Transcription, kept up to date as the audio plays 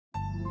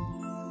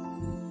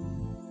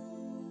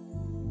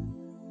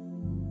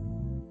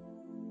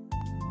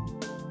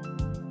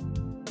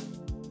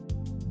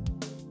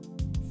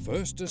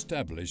first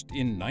established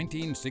in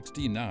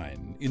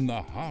 1969 in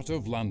the heart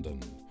of London,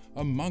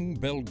 among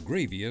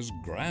Belgravia's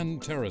grand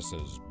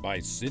terraces by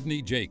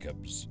Sidney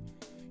Jacobs,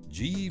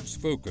 Jeeves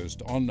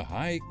focused on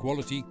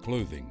high-quality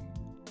clothing.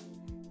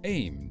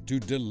 Aim to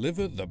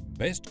deliver the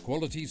best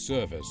quality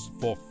service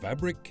for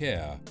fabric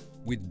care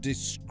with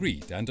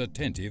discreet and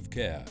attentive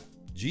care.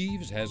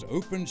 Jeeves has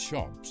opened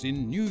shops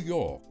in New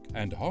York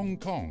and Hong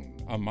Kong,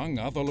 among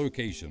other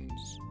locations.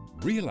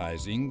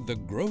 Realizing the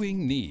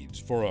growing needs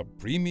for a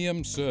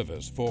premium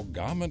service for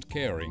garment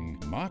caring,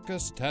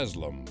 Marcus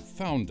Taslim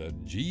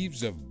founded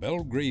Jeeves of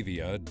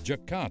Belgravia,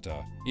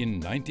 Jakarta in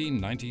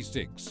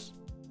 1996.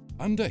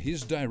 Under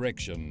his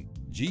direction,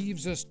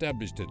 Jeeves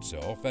established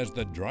itself as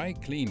the dry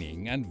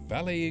cleaning and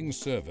valeting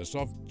service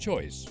of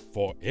choice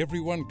for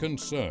everyone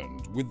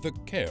concerned with the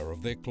care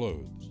of their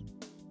clothes.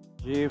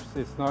 Jeeves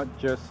is not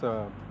just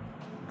a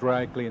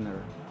dry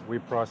cleaner. We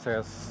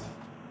process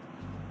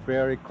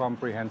very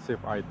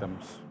comprehensive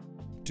items.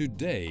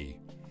 Today,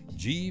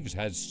 Jeeves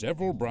has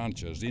several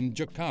branches in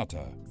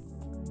Jakarta.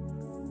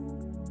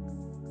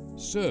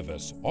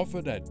 Service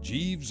offered at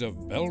Jeeves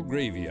of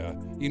Belgravia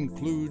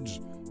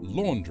includes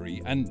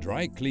laundry and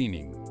dry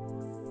cleaning,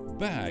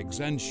 bags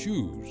and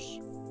shoes,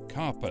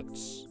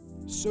 carpets,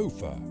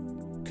 sofa,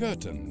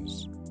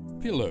 curtains,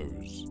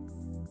 pillows,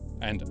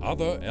 and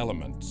other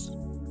elements.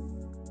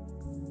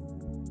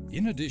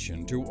 In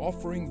addition to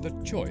offering the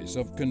choice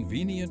of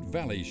convenient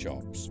valet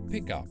shops,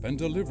 pick-up and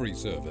delivery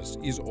service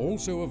is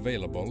also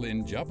available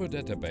in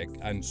Jabodetabek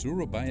and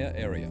Surabaya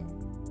area.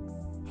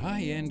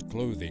 High-end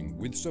clothing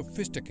with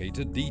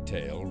sophisticated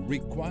detail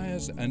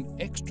requires an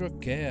extra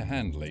care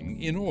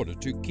handling in order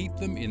to keep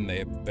them in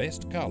their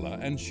best color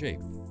and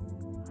shape.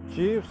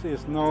 Jeeves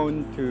is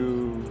known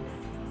to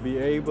be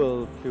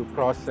able to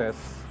process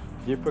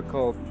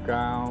difficult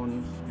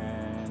gowns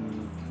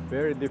and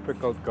very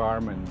difficult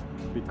garments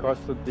because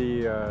of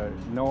the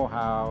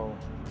know-how,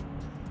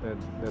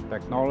 the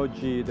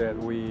technology that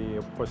we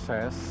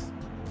possess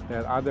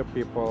that other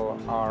people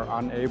are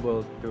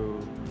unable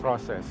to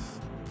process.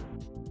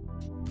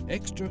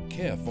 Extra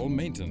careful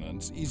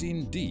maintenance is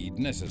indeed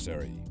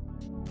necessary.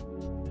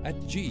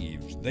 At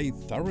Jeeves, they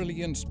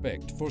thoroughly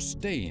inspect for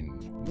stain,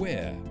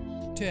 wear,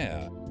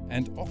 tear,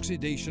 and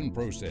oxidation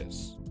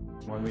process.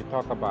 When we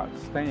talk about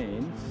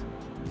stains,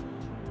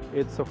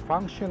 it's a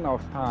function of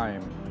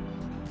time.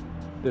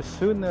 The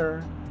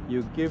sooner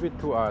you give it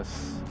to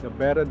us, the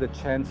better the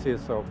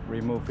chances of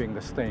removing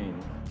the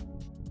stain.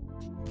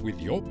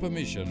 With your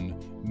permission,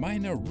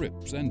 minor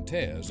rips and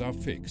tears are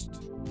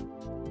fixed.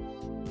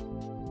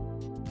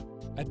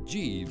 At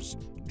Jeeves,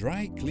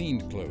 dry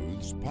cleaned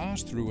clothes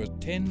pass through a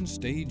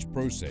 10-stage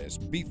process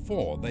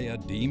before they are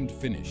deemed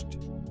finished.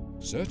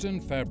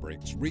 Certain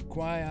fabrics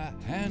require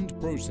hand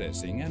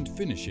processing and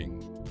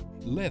finishing.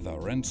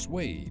 Leather and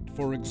suede,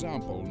 for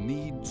example,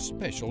 need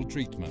special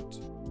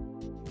treatment.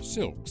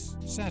 Silks,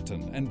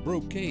 satin and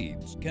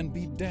brocades can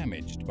be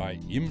damaged by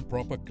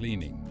improper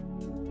cleaning.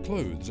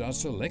 Clothes are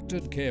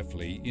selected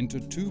carefully into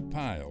two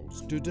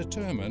piles to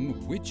determine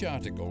which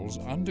articles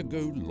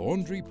undergo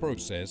laundry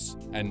process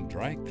and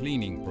dry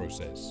cleaning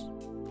process.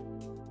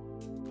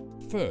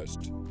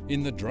 First,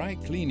 in the dry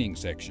cleaning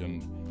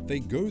section, they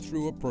go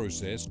through a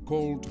process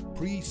called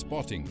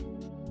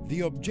pre-spotting.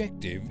 The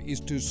objective is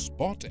to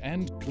spot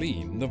and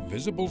clean the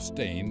visible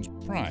stains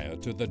prior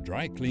to the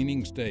dry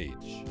cleaning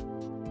stage.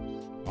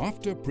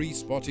 After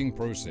pre-spotting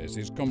process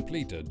is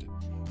completed,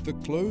 the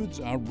clothes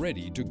are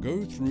ready to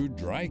go through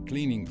dry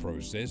cleaning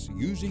process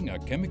using a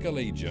chemical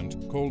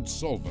agent called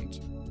solvent.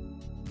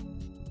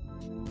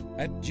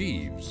 At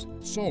Jeeves,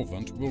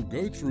 solvent will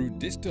go through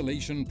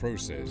distillation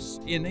process,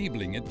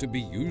 enabling it to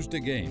be used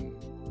again.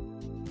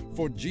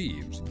 For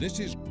Jeeves, this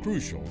is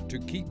crucial to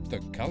keep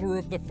the color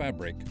of the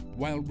fabric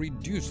while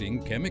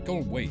reducing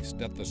chemical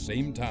waste at the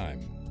same time.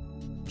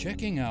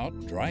 Checking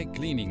out dry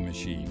cleaning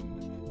machine,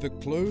 the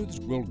clothes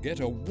will get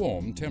a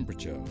warm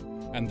temperature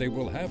and they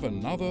will have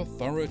another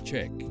thorough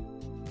check.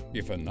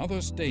 If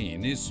another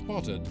stain is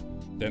spotted,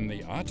 then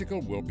the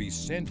article will be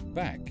sent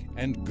back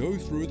and go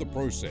through the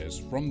process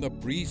from the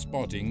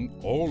pre-spotting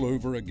all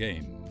over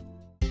again.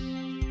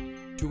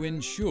 To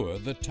ensure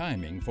the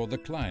timing for the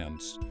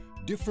clients,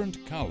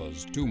 different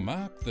colors to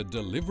mark the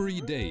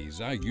delivery days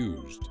are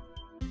used.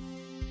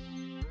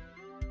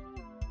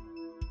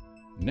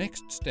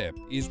 Next step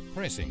is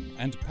pressing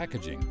and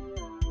packaging.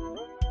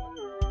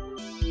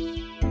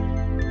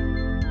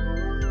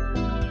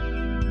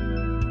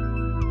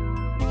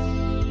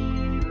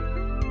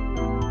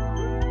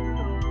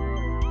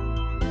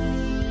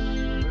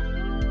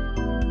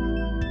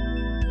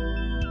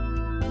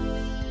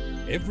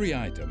 Every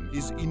item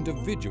is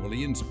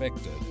individually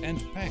inspected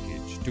and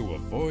packaged to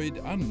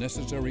avoid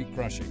unnecessary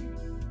crushing.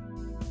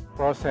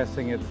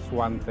 Processing is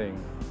one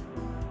thing,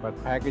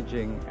 but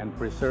packaging and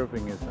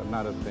preserving is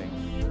another thing.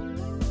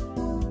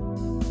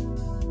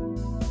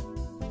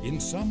 In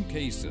some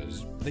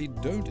cases, they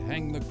don't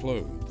hang the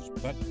clothes,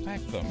 but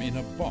pack them in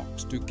a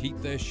box to keep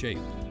their shape.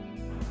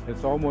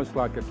 It's almost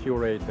like a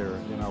curator.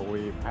 You know,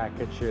 we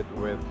package it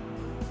with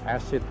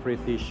acid-free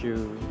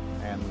tissue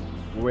and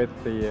with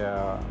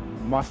the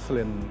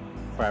muslin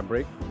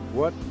fabric.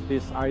 What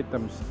these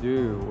items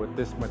do, what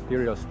these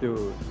materials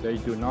do, they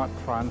do not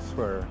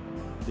transfer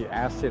the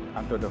acid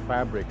onto the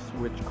fabrics,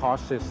 which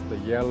causes the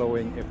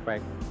yellowing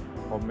effect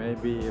or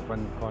maybe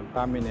even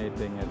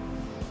contaminating it,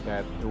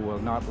 that it will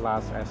not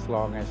last as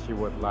long as you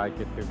would like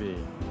it to be.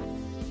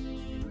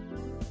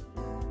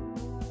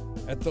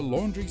 At the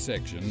laundry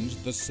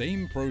sections, the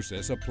same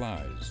process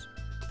applies.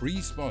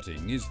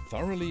 Pre-spotting is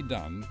thoroughly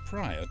done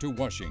prior to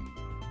washing.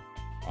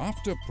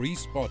 After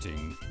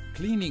pre-spotting,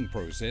 cleaning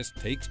process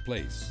takes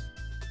place.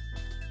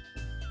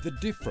 The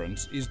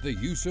difference is the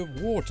use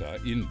of water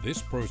in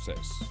this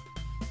process.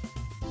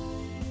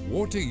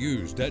 Water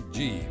used at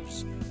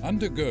Jeeves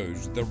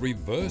undergoes the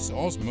reverse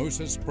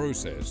osmosis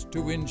process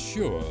to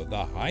ensure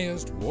the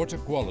highest water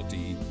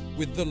quality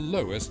with the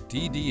lowest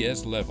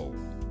TDS level.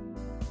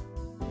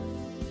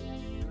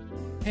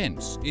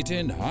 Hence, it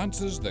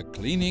enhances the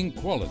cleaning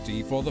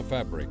quality for the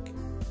fabric.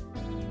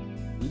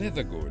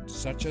 Leather goods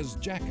such as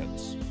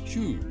jackets,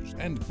 shoes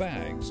and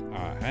bags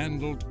are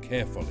handled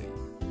carefully.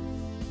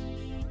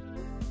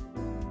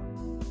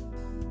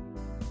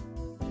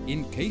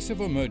 In case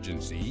of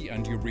emergency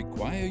and you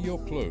require your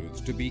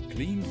clothes to be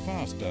cleaned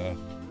faster,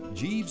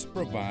 Jeeves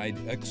provide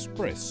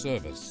express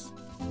service.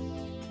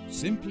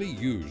 Simply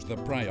use the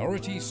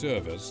priority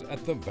service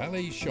at the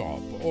valet shop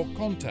or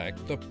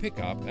contact the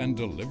pickup and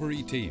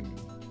delivery team.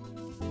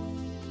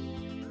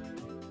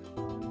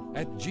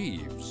 At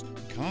Jeeves,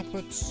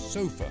 carpets,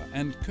 sofa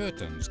and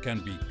curtains can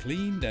be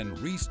cleaned and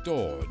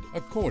restored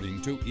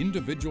according to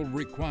individual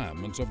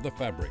requirements of the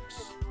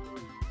fabrics.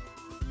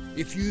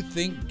 If you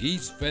think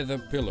geese feather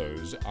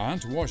pillows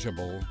aren't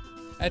washable,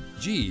 at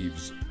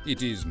Jeeves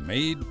it is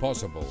made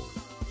possible.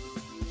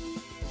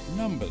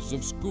 Numbers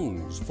of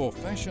schools for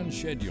fashion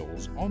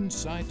schedules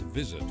on-site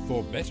visit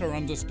for better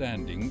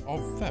understanding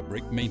of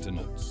fabric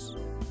maintenance.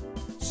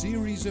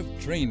 Series of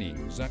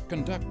trainings are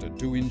conducted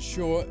to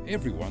ensure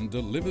everyone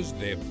delivers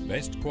their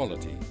best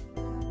quality.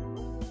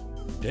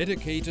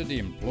 Dedicated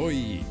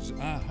employees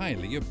are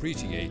highly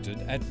appreciated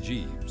at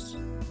Jeeves.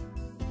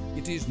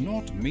 It is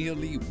not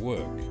merely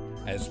work,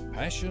 as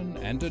passion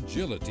and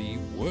agility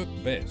work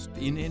best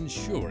in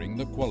ensuring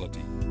the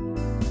quality.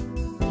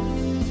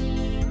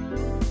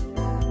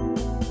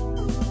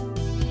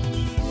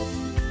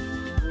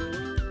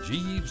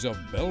 Jeeves of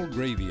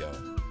Belgravia,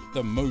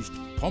 the most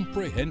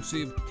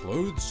comprehensive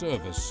clothes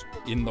service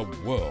in the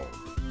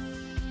world.